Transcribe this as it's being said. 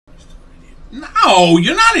No,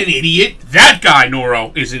 you're not an idiot. That guy,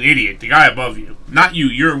 Noro, is an idiot. The guy above you. Not you.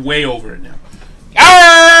 You're way over it now.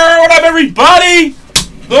 Ah, what up, everybody?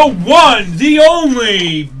 The one, the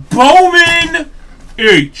only, Bowman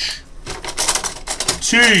HTA.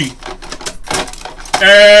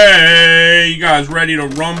 Hey, you guys ready to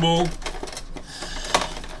rumble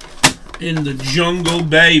in the jungle,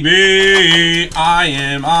 baby? I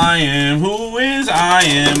am, who is I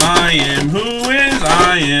am, who is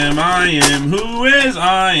I am, who is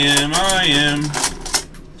I am.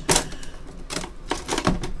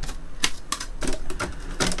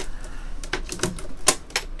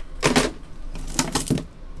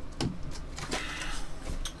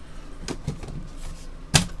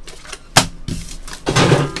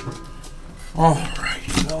 All right,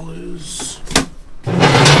 fellas,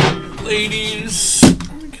 ladies,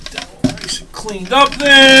 let me get that all nice and cleaned up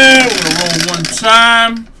there. We're gonna roll one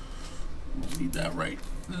time. Need that right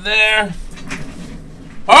there.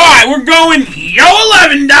 All right, we're going yo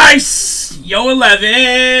 11 dice. Yo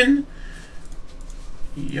 11.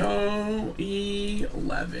 Yo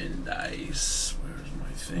 11 dice. Where's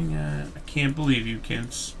my thing at? I can't believe you,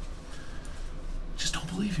 Kins. Just don't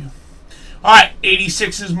believe you. All right,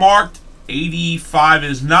 86 is marked. 85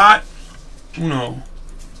 is not. 1, 2,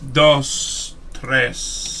 3, 4,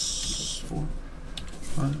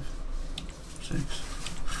 5, 6,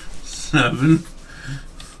 7,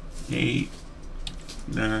 8,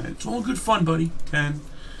 9. It's all good fun, buddy. 10.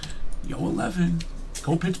 Yo, 11.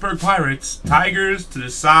 Go Pittsburgh Pirates. Tigers to the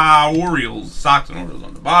Orioles. Sox and Orioles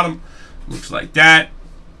on the bottom. Looks like that.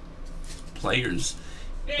 Players.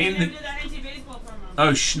 In the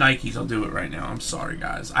oh, shnikes, I'll do it right now. I'm sorry,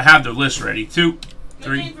 guys. I have the list ready. 2,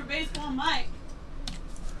 3. For baseball, Mike.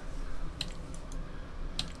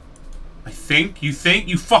 I think? You think?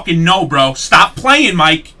 You fucking know, bro. Stop playing,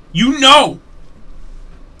 Mike. You know.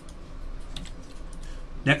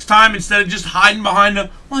 Next time, instead of just hiding behind the,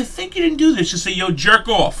 well, I think you didn't do this, just say, yo, jerk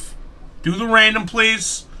off. Do the random,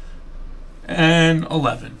 please. And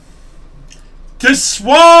 11. To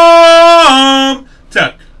Swamp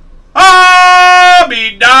Tuck.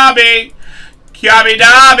 Dobby, Cubby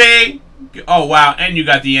Dobby. Oh, wow. And you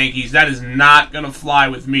got the Yankees. That is not going to fly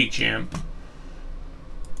with me, champ.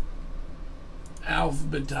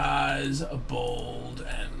 Alphabetize, bold,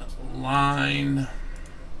 and line.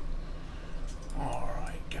 All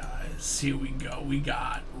right, guys. Here we go. We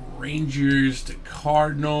got Rangers to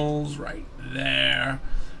Cardinals right there.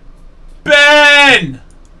 Ben!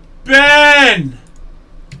 Ben!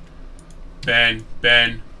 Ben,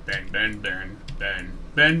 Ben. Ben, Ben, Ben, Ben,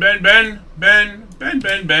 Ben, Ben, Ben, Ben, Ben,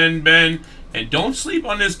 Ben, Ben, Ben. And don't sleep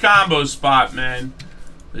on this combo spot, man.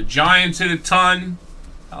 The Giants hit a ton.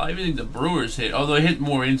 I even think the Brewers hit. Although they hit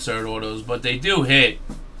more insert autos, but they do hit.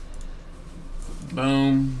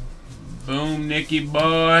 Boom. Boom, Nicky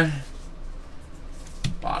boy.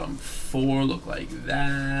 Bottom 4 look like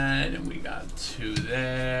that. And we got 2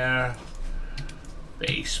 there.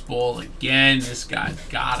 Baseball again. This guy's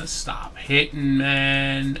gotta stop hitting,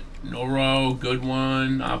 man. Noro, good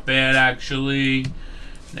one. Not bad, actually.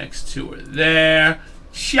 Next 2 are there.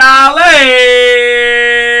 Charlie!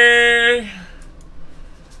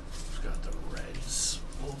 Who's got the Reds?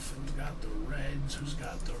 Wolfen's got the Reds. Who's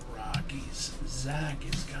got the Rockies? Zach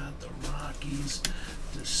has got the Rockies.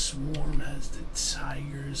 The Swarm has the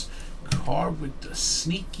Tigers. Carb with the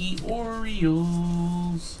sneaky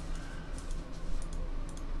Orioles.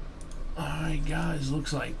 Alright, guys,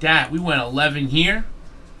 looks like that. We went 11 here.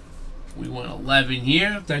 We went 11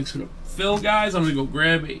 here. Thanks for the fill, guys. I'm going to go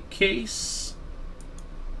grab a case.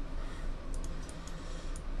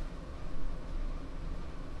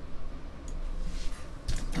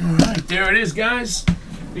 Alright, there it is, guys.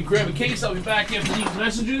 Let me grab a case. I'll be back after these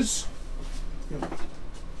messages.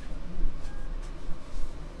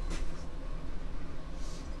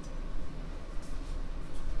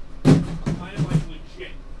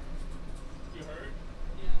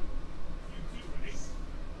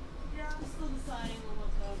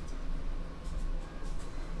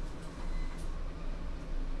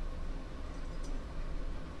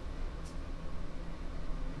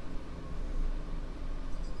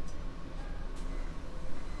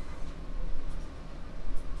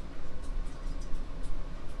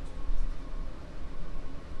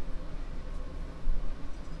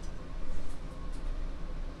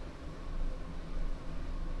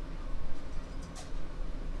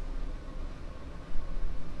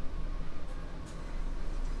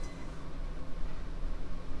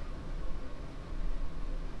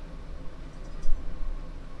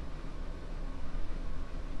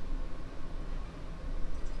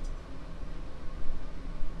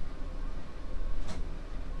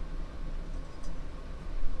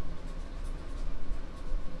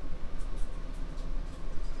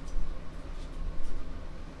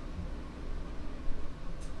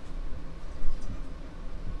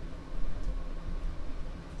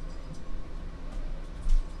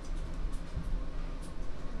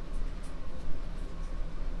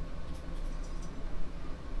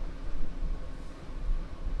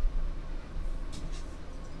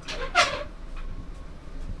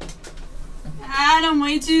 Adam,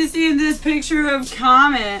 wait till you see this picture of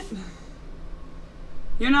Comet.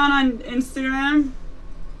 You're not on Instagram?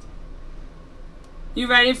 You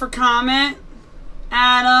ready for Comet?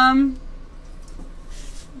 Adam.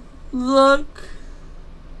 Look.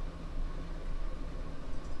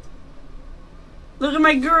 Look at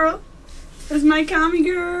my girl. That's my commie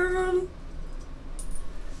girl.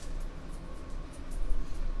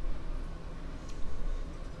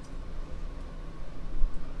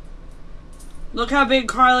 Look how big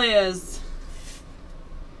Carly is.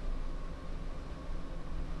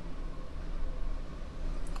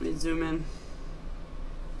 Let me zoom in.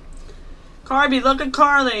 Carby, look at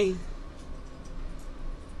Carly.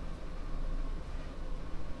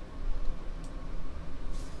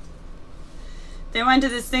 They went to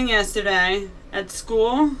this thing yesterday at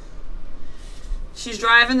school. She's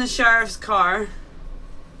driving the sheriff's car.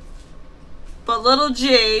 But little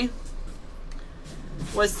G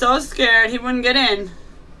was so scared he wouldn't get in.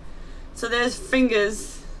 So there's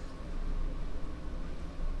Fingers.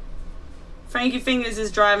 Frankie Fingers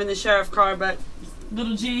is driving the sheriff's car, but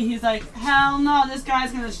little G, he's like, hell no, this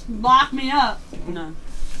guy's gonna lock me up. No.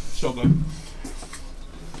 So good.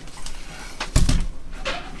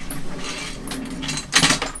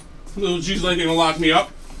 Little G's like gonna lock me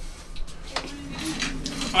up.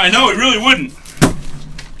 I know, he really wouldn't.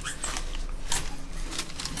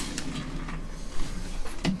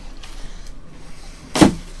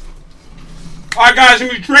 Alright guys, are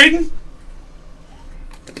we trading?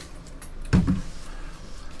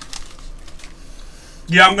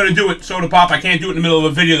 Yeah, I'm gonna do it, Soda Pop. I can't do it in the middle of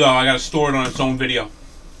a video though. I gotta store it on its own video.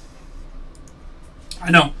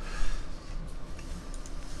 I know.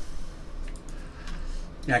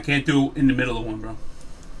 Yeah, I can't do it in the middle of one, bro.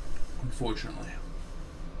 Unfortunately.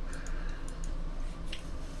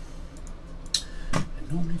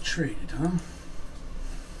 And nobody traded, huh?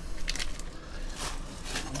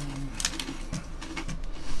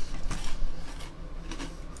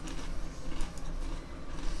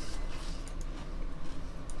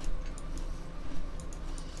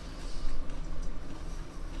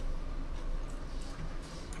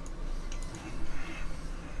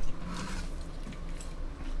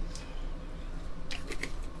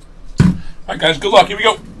 Alright guys, good luck. Here we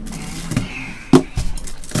go.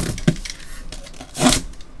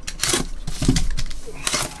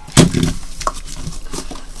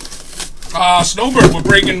 Snowbird, we're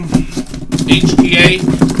breaking HTA.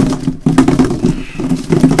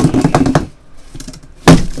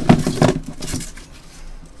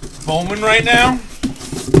 Bowman right now.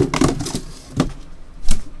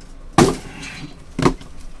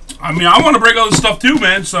 I mean, I want to break other stuff too,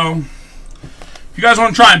 man, so if you guys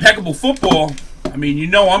want to try impeccable football, I mean, you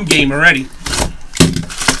know I'm game already.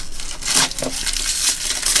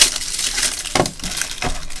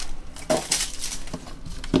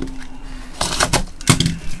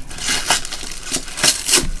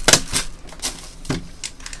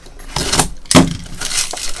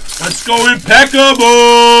 Let's go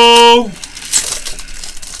impeccable!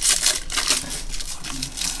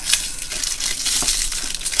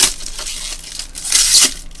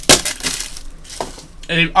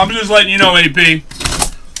 I'm just letting you know, AP.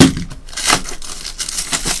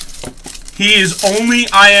 He is only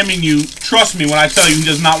IMing you. Trust me when I tell you he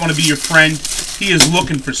does not want to be your friend. He is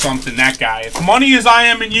looking for something, that guy. If money is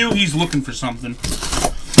IMing you, he's looking for something.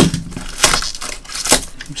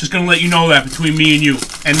 I'm just going to let you know that between me and you.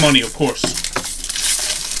 And money, of course.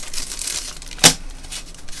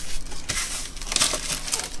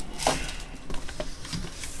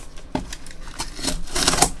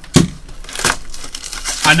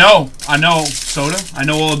 I know, Soda. I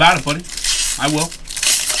know all about it, buddy. I will.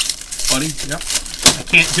 Buddy, yep. I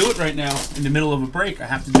can't do it right now in the middle of a break. I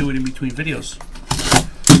have to do it in between videos.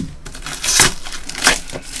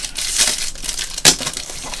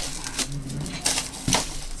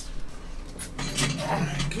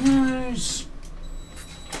 Alright, guys.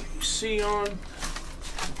 See on.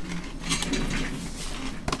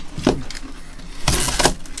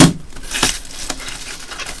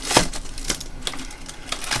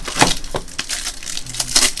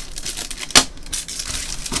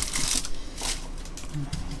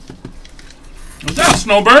 What's that,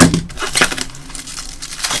 Snowbird?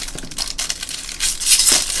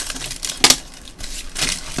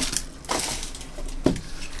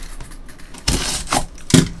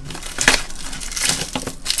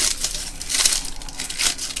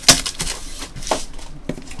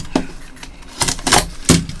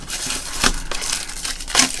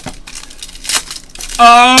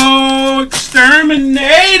 Oh,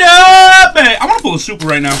 Exterminator! I want to pull a super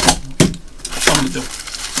right now. That's what I'm going to do.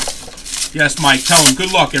 Yes, Mike. Tell him.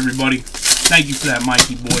 Good luck, everybody. Thank you for that,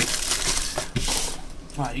 Mikey boy.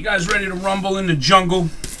 All right, you guys ready to rumble in the jungle?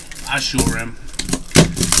 I sure am.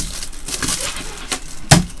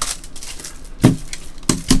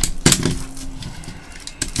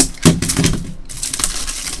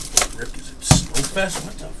 Rick, is it Snowfest?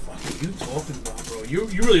 What the fuck are you talking about, bro? You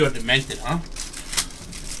really are demented, huh?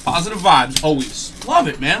 Positive vibes, always. Love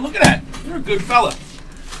it, man. Look at that. You're a good fella.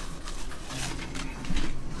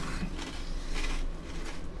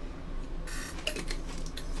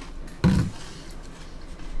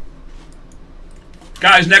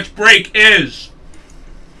 Guys, next break is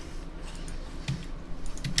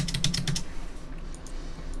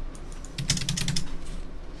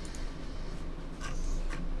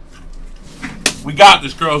we got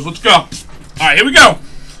this, girls. Let's go. All right, here we go.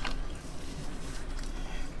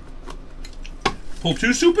 Pull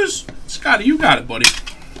 2 supers. Scotty, you got it, buddy.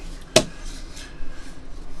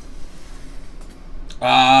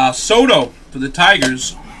 Soto for the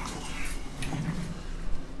Tigers.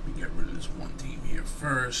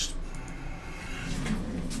 First.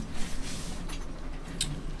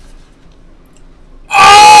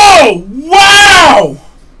 Oh, wow!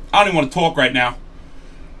 I don't even want to talk right now.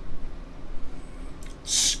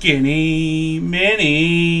 Skinny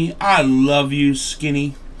Mini. I love you,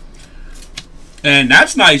 Skinny. And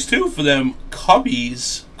that's nice, too, for them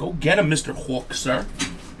Cubbies. Go get him, Mr. Hawk, sir.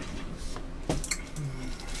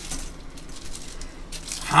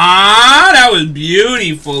 Ah, that was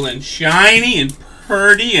beautiful and shiny and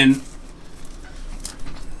pretty and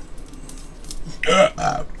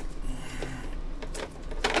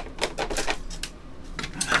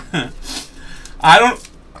I don't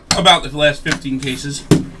about the last 15 cases,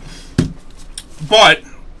 but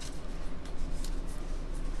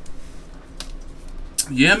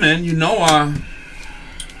yeah, man, you know I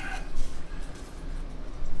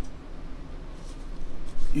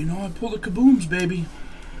pull the kabooms, baby.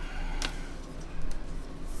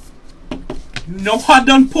 You know I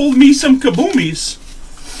done pulled me some kaboomies.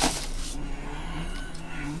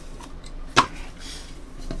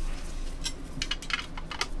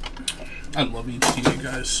 I love HTA,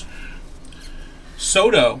 guys.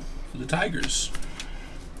 Soto for the Tigers.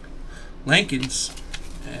 Lankins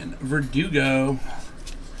and Verdugo.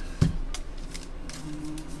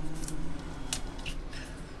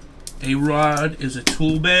 A-Rod is a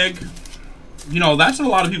tool bag. You know, that's what a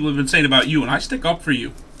lot of people have been saying about you, and I stick up for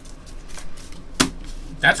you.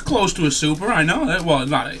 That's close to a super, I know that. Well,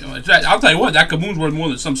 it's not. I'll tell you what, that Kaboom's worth more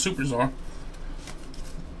than some supers are.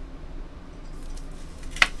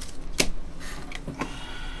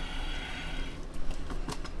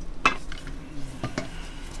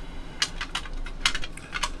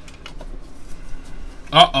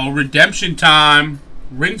 Uh-oh, redemption time.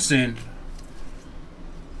 Rinson.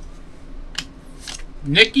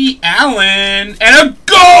 Nicky Allen. And a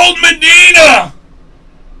gold Medina!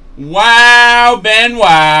 Wow, Ben,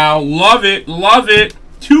 wow. Love it, love it.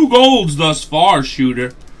 2 golds thus far,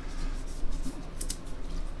 shooter.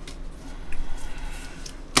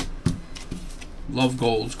 Love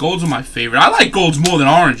golds. Golds are my favorite. I like golds more than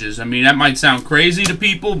oranges. I mean, that might sound crazy to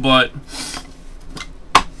people, but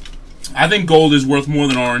I think gold is worth more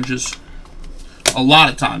than oranges. A lot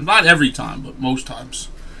of times. Not every time, but most times.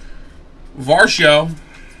 Varsho.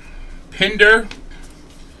 Pinder.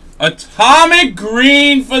 Atomic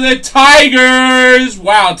green for the Tigers.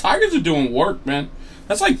 Wow, Tigers are doing work, man.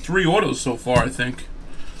 That's like 3 autos so far, I think.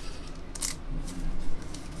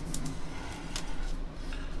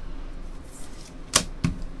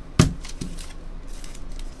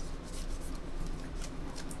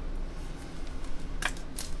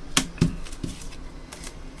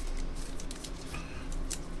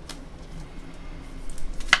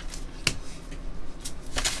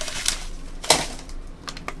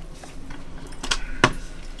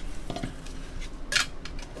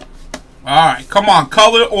 Alright, come on,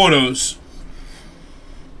 color autos.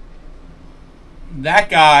 That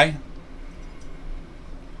guy.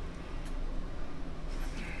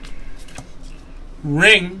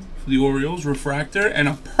 Ring for the Orioles, refractor, and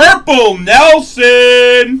a purple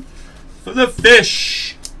Nelson for the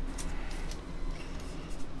Fish.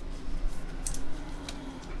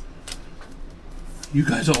 You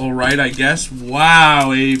guys are alright, I guess.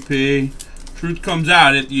 Wow, AP. Truth comes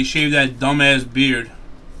out after you shave that dumbass beard.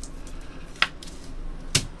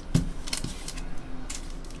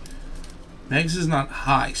 Megs is not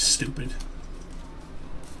high, stupid.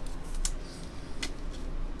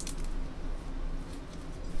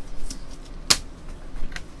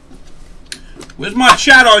 Where's my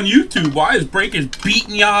chat on YouTube? Why is Breakers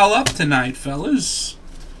beating y'all up tonight, fellas?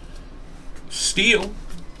 Steele.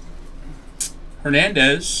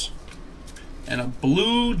 Hernandez. And a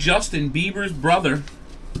blue Justin Bieber's brother.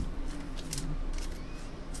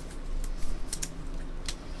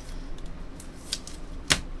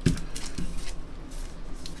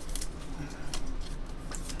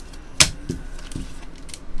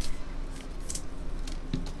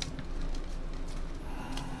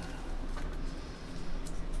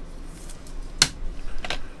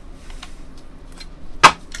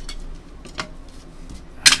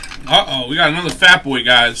 Uh-oh, we got another fat boy,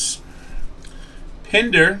 guys.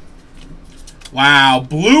 Pinder. Wow,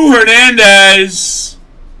 Blue Hernandez.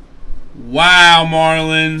 Wow,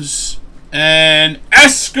 Marlins. And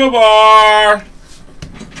Escobar.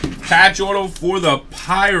 Patch auto for the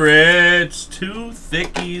Pirates. 2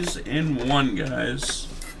 thickies in 1, guys.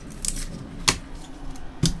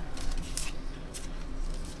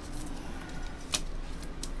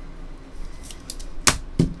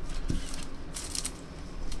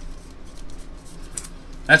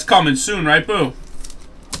 That's coming soon, right, Boo?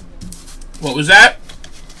 What was that?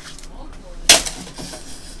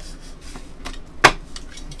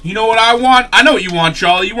 You know what I want? I know what you want,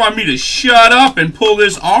 Charlie. You want me to shut up and pull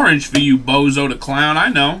this orange for you, bozo the clown. I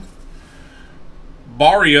know.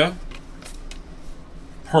 Barria.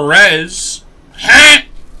 Perez.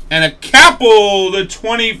 And a Capel to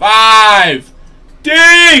 25.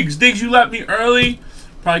 Diggs! Diggs, you left me early.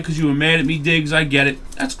 Probably because you were mad at me, Diggs. I get it.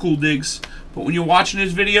 That's cool, Diggs. But when you're watching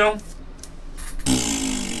this video,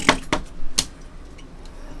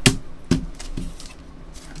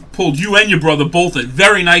 pulled you and your brother both a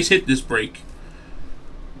very nice hit this break.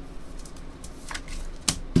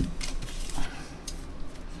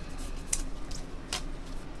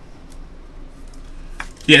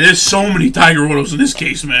 Yeah, there's so many Tiger autos in this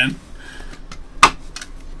case, man.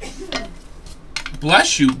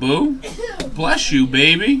 Bless you, Boo. Bless you,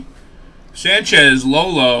 baby. Sanchez,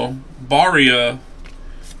 Lolo, Barria,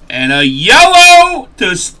 and a yellow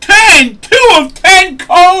to 10. 2 of 10,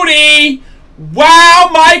 Cody. Wow,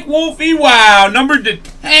 Mike Wolfie, wow. Numbered to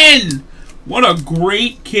 10. What a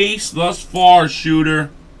great case thus far,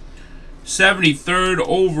 Shooter. 73rd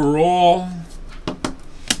overall.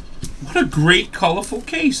 What a great, colorful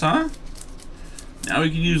case, huh? Now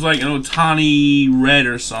we can use like an Ohtani red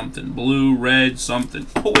or something. Blue, red, something.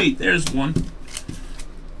 Oh, wait, there's one.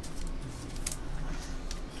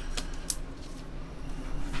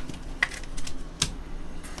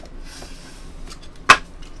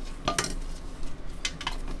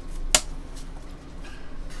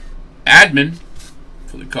 Admin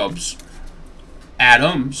for the Cubs.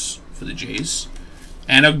 Adams for the Jays.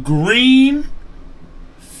 And a green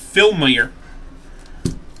Filmer.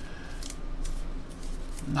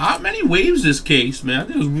 Not many waves this case, man. I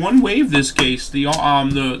think there's one wave this case. The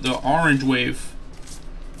orange wave.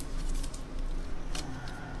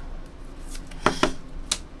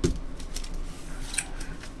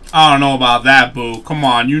 I don't know about that, Boo. Come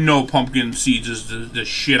on, you know pumpkin seeds is the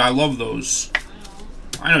shit. I love those.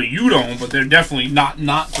 I know you don't, but they're definitely not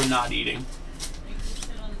for not eating.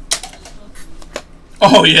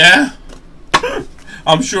 Oh, yeah?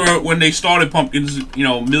 I'm sure when they started pumpkins, you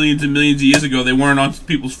know, millions and millions of years ago, they weren't on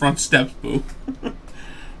people's front steps, Boo.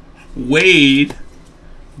 Wade,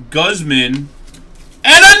 Guzman,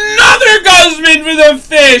 and another Guzman for the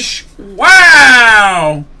fish!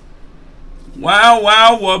 Wow! Wow,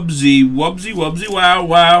 wow, wubsy. Wubsy, wubsy, wow,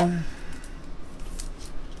 wow.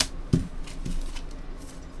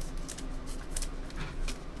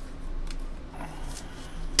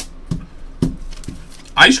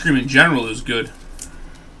 Ice cream in general is good.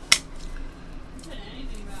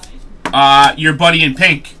 Your buddy in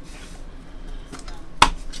pink.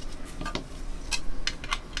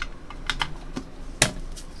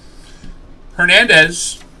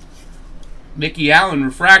 Hernandez, Mickey Allen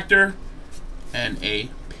refractor, and a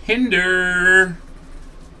Pinder.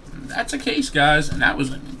 That's a case, guys, and that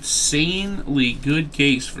was an insanely good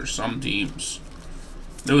case for some teams.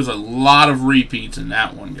 There was a lot of repeats in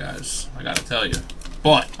that one, guys. I gotta tell you.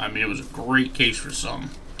 But, I mean, it was a great case for some.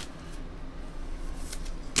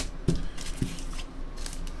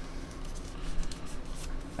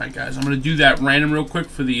 Alright, guys, I'm going to do that random real quick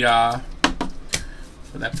for the,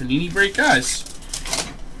 for that Panini break, guys.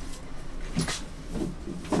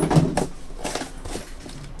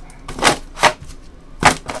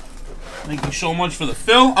 Thank you so much for the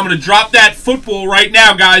fill. I'm going to drop that football right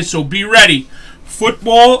now, guys, so be ready.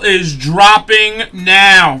 Football is dropping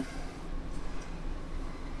now.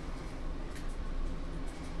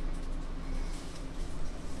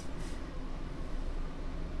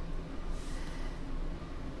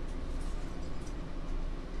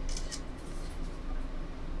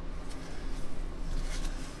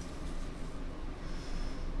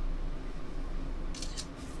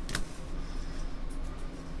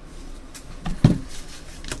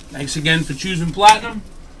 Thanks again for choosing Platinum.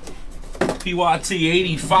 PYT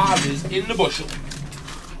 85 is in the bushel.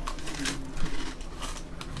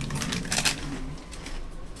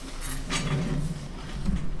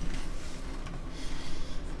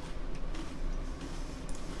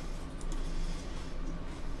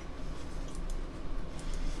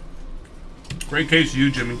 Great case of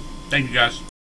you, Jimmy. Thank you, guys.